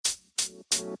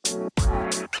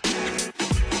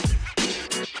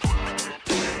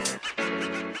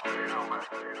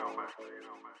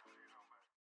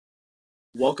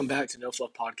Welcome back to No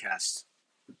Fluff Podcast.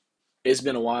 It's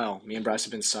been a while. Me and Bryce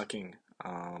have been sucking.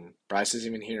 Bryce isn't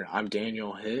even here. I'm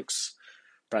Daniel Hicks.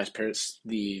 Bryce Parrott's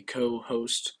the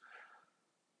co-host.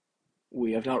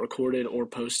 We have not recorded or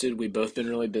posted. We've both been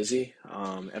really busy.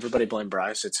 Everybody blame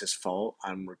Bryce. It's his fault.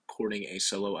 I'm recording a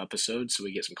solo episode so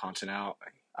we get some content out.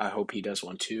 I hope he does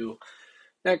one too.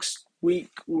 Next week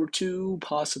or two,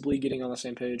 possibly getting on the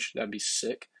same page. That'd be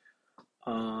sick.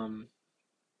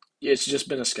 It's just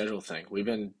been a schedule thing. We've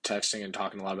been texting and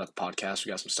talking a lot about the podcast.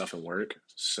 We got some stuff at work,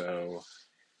 so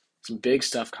some big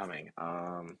stuff coming.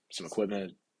 Some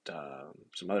equipment,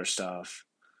 some other stuff.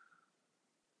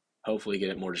 Hopefully, get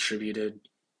it more distributed.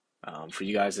 For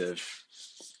you guys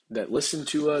that listen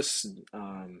to us,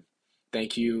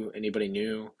 thank you. Anybody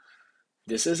new?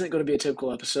 This isn't going to be a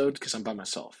typical episode because I'm by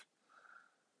myself.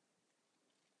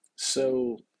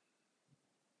 So,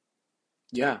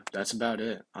 yeah, that's about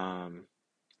it.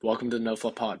 Welcome to the No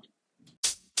Fluff Pod.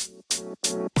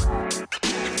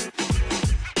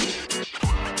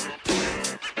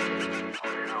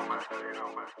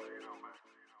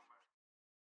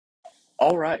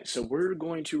 All right, so we're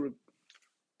going to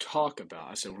talk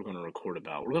about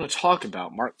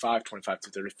Mark 5, 25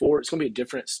 through 34. It's going to be a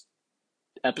different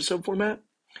episode format.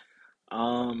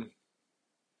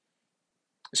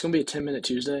 It's going to be a 10-minute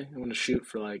Tuesday. I'm going to shoot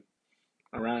for like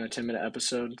around a 10-minute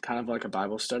episode, kind of like a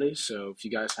Bible study. So if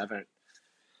you guys haven't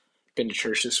been to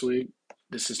church this week,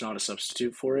 this is not a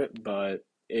substitute for it, but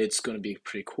it's going to be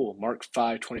pretty cool. Mark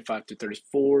 5, 25 through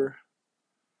 34.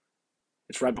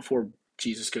 It's right before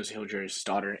Jesus goes to heal Jairus'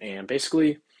 daughter. And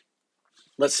basically,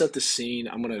 let's set the scene.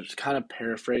 I'm going to kind of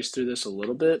paraphrase through this a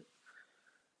little bit.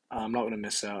 I'm not going to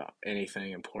miss out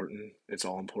anything important. It's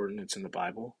all important. It's in the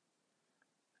Bible.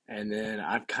 And then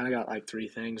I've kind of got like 3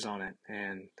 things on it,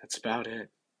 and that's about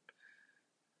it.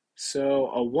 So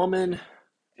a woman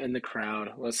in the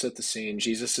crowd, let's set the scene.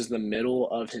 Jesus is in the middle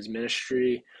of his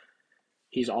ministry.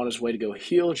 He's on his way to go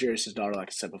heal Jairus' daughter, like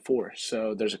I said before.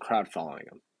 So there's a crowd following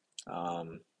him.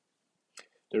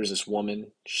 There's this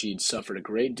woman. She'd suffered a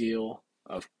great deal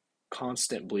of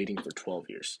constant bleeding for 12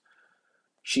 years.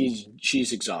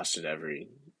 She's exhausted every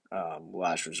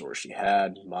last resort she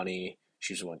had. Money.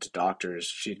 She's went to doctors.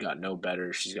 She'd gotten no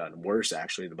better. She's gotten worse,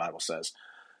 actually, the Bible says.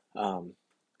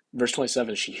 Verse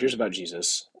 27, she hears about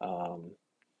Jesus.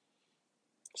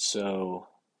 So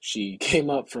she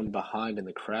came up from behind in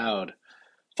the crowd,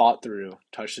 fought through,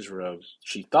 touched his robe.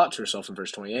 She thought to herself in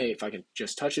verse 28, if I can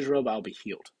just touch his robe, I'll be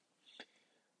healed.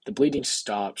 The bleeding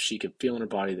stopped. She could feel in her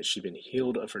body that she'd been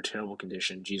healed of her terrible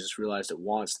condition. Jesus realized at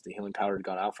once that the healing power had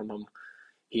gone out from him.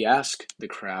 He asked the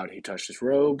crowd. He touched his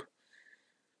robe.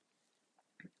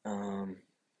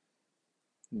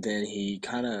 Then he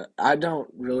kind of, I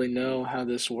don't really know how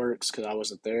this works because I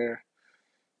wasn't there,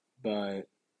 but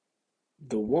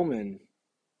the woman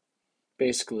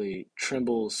basically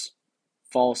trembles,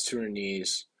 falls to her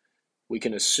knees. We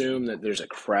can assume that there's a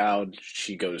crowd.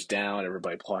 She goes down.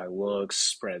 Everybody probably looks,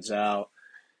 spreads out.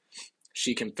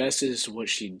 She confesses what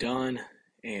she'd done,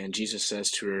 and Jesus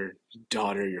says to her,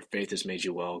 daughter, your faith has made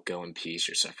you well. Go in peace.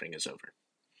 Your suffering is over.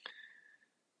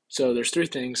 So there's 3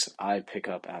 things I pick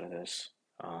up out of this.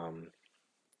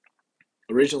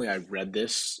 Originally, I read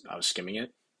this. I was skimming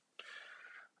it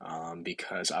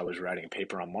because I was writing a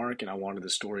paper on Mark, and I wanted the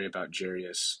story about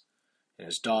Jairus and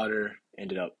his daughter.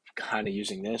 Ended up kind of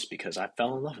using this because I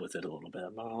fell in love with it a little bit.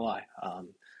 I'm not gonna lie.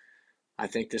 I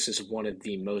think this is one of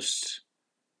the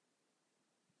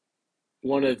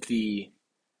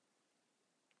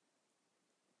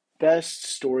best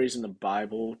stories in the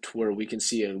Bible to where we can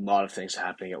see a lot of things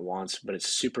happening at once, but it's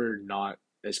super not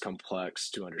as complex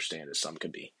to understand as some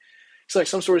could be. It's like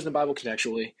some stories in the Bible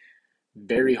contextually,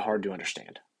 very hard to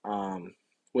understand,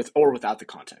 with or without the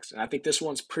context. And I think this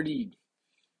one's pretty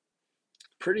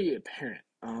apparent.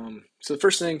 So the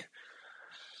first thing,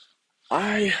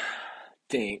 I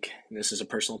think, and this is a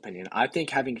personal opinion, I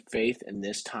think having faith in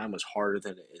this time was harder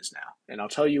than it is now. And I'll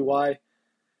tell you why.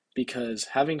 Because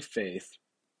having faith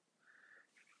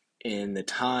in the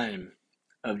time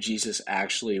of Jesus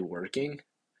actually working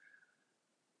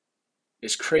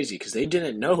is crazy because they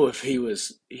didn't know if he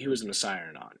was the Messiah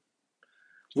or not.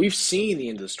 We've seen the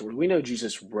end of the story. We know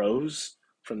Jesus rose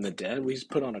from the dead. He's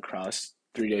put on a cross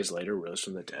 3 days later, rose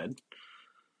from the dead.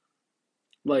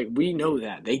 Like, we know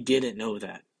that. They didn't know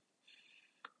that.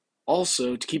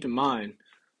 Also, to keep in mind,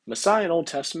 Messiah in Old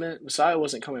Testament, Messiah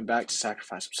wasn't coming back to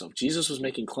sacrifice himself. Jesus was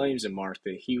making claims in Mark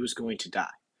that he was going to die.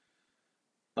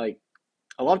 Like,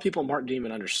 a lot of people in Mark didn't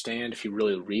even understand, if you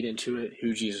really read into it,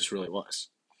 who Jesus really was.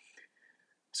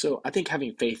 So I think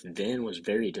having faith then was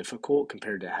very difficult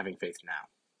compared to having faith now.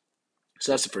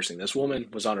 So that's the first thing. This woman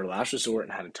was on her last resort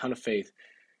and had a ton of faith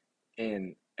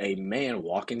in a man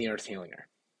walking the earth healing her.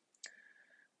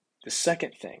 The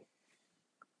second thing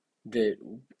that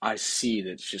I see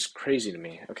that's just crazy to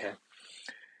me, okay?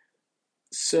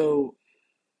 So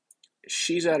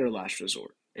she's at her last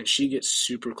resort and she gets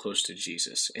super close to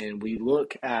Jesus. And we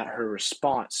look at her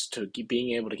response to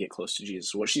being able to get close to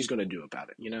Jesus, what she's going to do about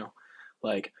it, you know?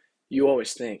 Like, you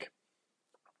always think,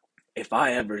 if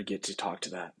I ever get to talk to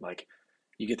that, like,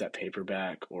 you get that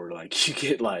paperback, or like you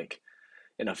get like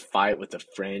in a fight with a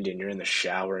friend and you're in the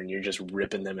shower and you're just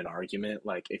ripping them an argument.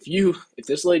 Like, if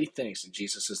this lady thinks that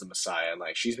Jesus is the Messiah and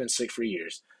like she's been sick for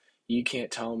years, you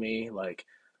can't tell me like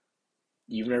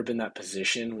you've never been in that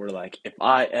position where like if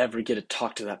I ever get to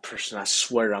talk to that person, I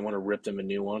swear I'm gonna rip them a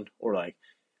new one, or like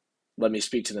let me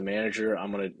speak to the manager.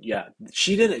 I'm gonna yeah.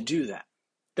 She didn't do that.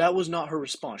 That was not her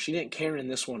response. She didn't care in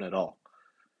this one at all.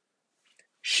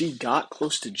 She got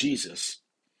close to Jesus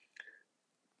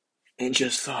and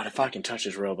just thought, if I can touch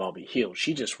his robe, I'll be healed.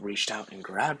 She just reached out and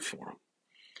grabbed for him.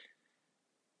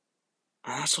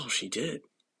 And that's all she did.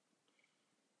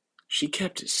 She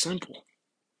kept it simple.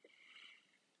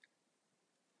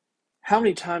 How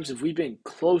many times have we been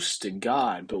close to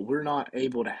God, but we're not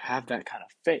able to have that kind of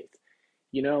faith?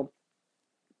 You know,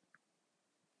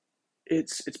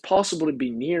 it's possible to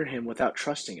be near him without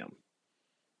trusting him.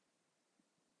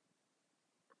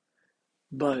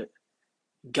 But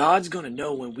God's going to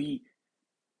know when we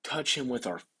touch him with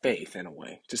our faith in a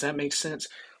way. Does that make sense?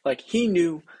 Like, he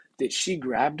knew that she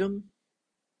grabbed him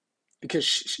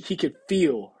because he could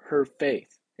feel her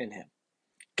faith in him.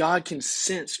 God can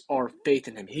sense our faith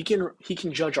in him. He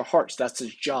can judge our hearts. That's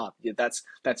his job. Yeah, that's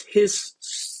his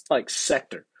like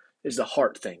sector, is the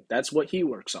heart thing. That's what he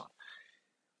works on.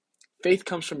 Faith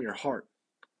comes from your heart.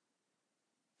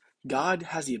 God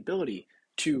has the ability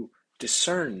to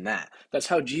discern that. That's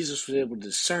how Jesus was able to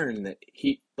discern that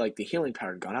the healing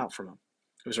power had gone out from him.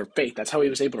 It was her faith. That's how he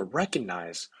was able to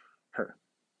recognize her.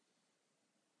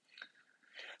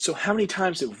 So how many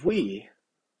times have we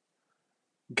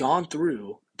gone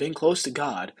through, been close to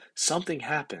God, something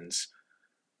happens,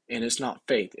 and it's not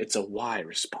faith, it's a why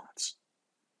response.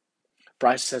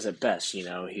 Bryce says it best,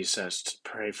 he says to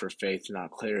pray for faith,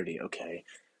 not clarity. Okay,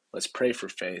 let's pray for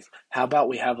faith. How about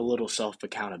we have a little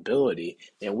self-accountability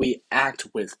and we act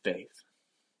with faith?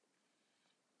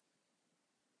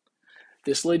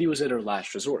 This lady was at her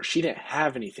last resort. She didn't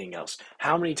have anything else.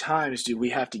 How many times do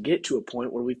we have to get to a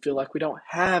point where we feel like we don't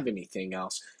have anything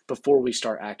else before we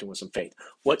start acting with some faith?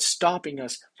 What's stopping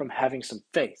us from having some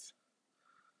faith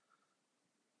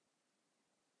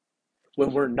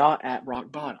when we're not at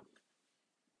rock bottom?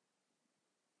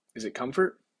 Is it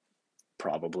comfort?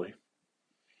 Probably.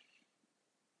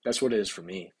 That's what it is for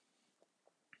me.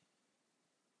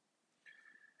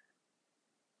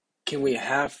 Can we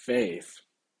have faith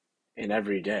in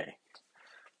every day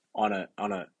on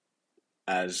a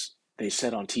as they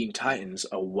said on Teen Titans,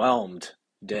 a whelmed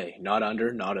day? Not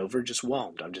under, not over, just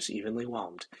whelmed. I'm just evenly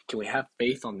whelmed. Can we have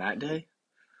faith on that day?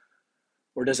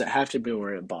 Or does it have to be where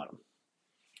we're at bottom?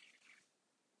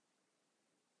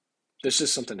 This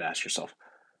is something to ask yourself.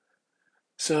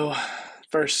 So,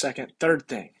 first, second, third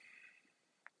thing.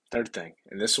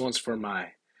 And this one's for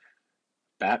my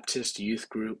Baptist youth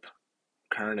group,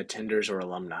 current attenders, or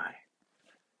alumni.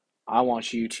 I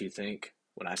want you to think,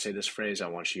 when I say this phrase, I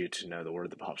want you to know the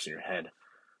word that pops in your head.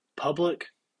 Public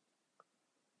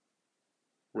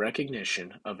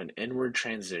recognition of an inward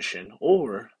transition,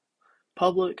 or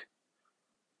public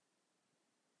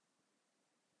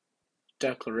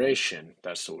declaration,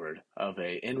 that's the word, of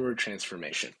a inward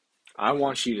transformation. I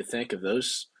want you to think of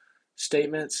those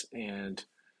statements, and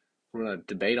we're going to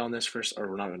debate on this first, or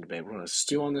we're not going to debate, we're going to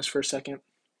stew on this for a second,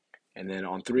 and then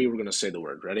on three, we're going to say the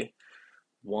word. Ready?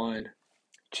 1,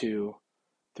 2,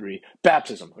 3.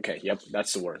 Baptism. Okay, yep,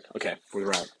 that's the word. Okay, we're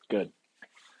right. Good.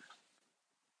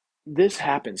 This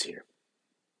happens here.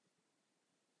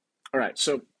 All right,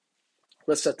 so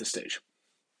let's set the stage.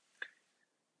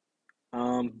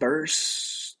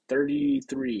 Verse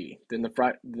 33. Then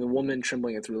the woman,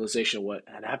 trembling at the realization of what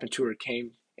had happened to her,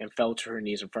 came and fell to her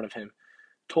knees in front of him,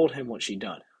 told him what she'd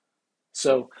done.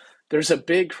 So there's a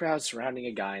big crowd surrounding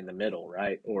a guy in the middle,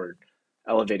 right? Or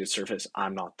elevated surface.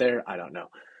 I'm not there. I don't know.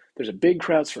 There's a big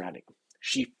crowd surrounding him.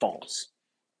 She falls.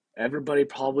 Everybody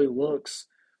probably looks,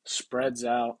 spreads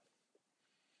out,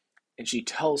 and she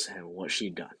tells him what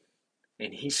she'd done.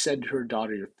 And he said to her,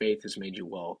 daughter, your faith has made you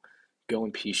well. Go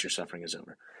in peace, your suffering is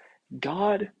over.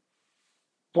 God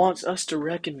wants us to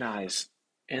recognize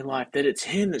in life that it's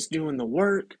him that's doing the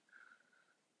work.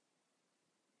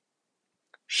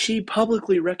 She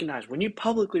publicly recognized, when you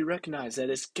publicly recognize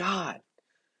that it's God,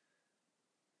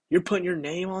 you're putting your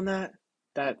name on that,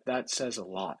 that says a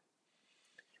lot.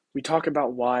 We talk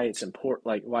about why it's important,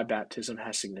 like why baptism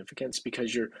has significance,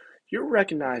 because you're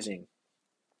recognizing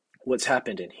what's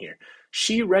happened in here.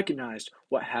 She recognized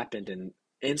what happened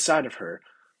inside of her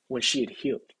when she had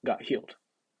got healed.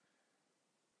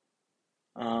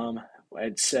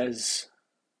 It says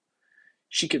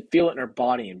she could feel it in her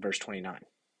body in verse 29.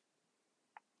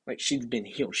 Like she'd been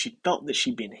healed. She felt that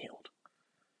she'd been healed.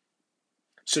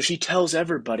 So she tells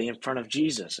everybody in front of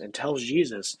Jesus and tells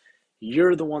Jesus,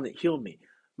 "You're the one that healed me.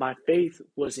 My faith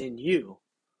was in you."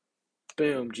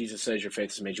 Boom, Jesus says, "Your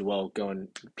faith has made you well. Go in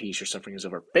peace. Your suffering is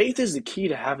over." Faith is the key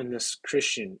to having this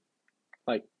Christian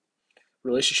like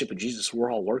relationship with Jesus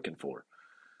we're all working for.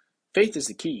 Faith is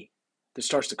the key that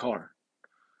starts the car.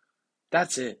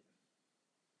 That's it.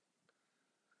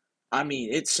 I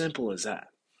mean, it's simple as that.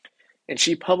 And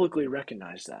she publicly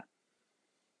recognized that.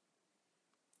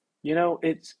 You know,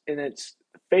 it's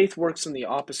faith works in the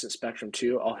opposite spectrum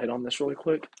too. I'll hit on this really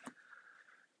quick.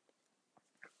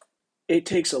 It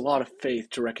takes a lot of faith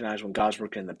to recognize when God's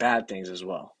working in the bad things as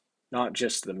well, not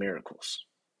just the miracles.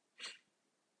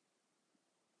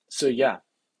 So yeah,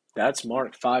 that's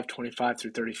Mark 5:25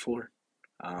 through 34.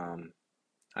 I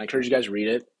encourage you guys to read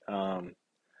it.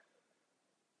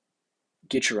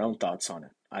 Get your own thoughts on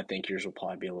it. I think yours will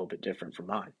probably be a little bit different from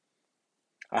mine.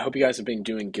 I hope you guys have been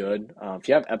doing good. If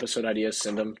you have episode ideas,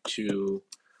 send them to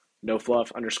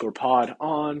nofluff_pod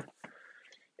on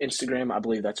Instagram. I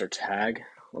believe that's our tag.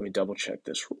 Let me double check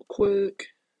this real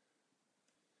quick.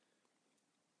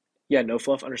 Yeah,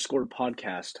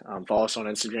 nofluff_podcast. Follow us on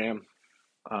Instagram.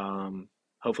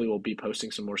 Hopefully we'll be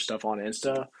posting some more stuff on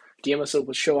Insta. DM us up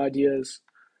with show ideas.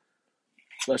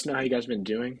 Let us know how you guys have been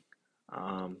doing.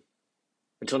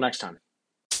 Until next time.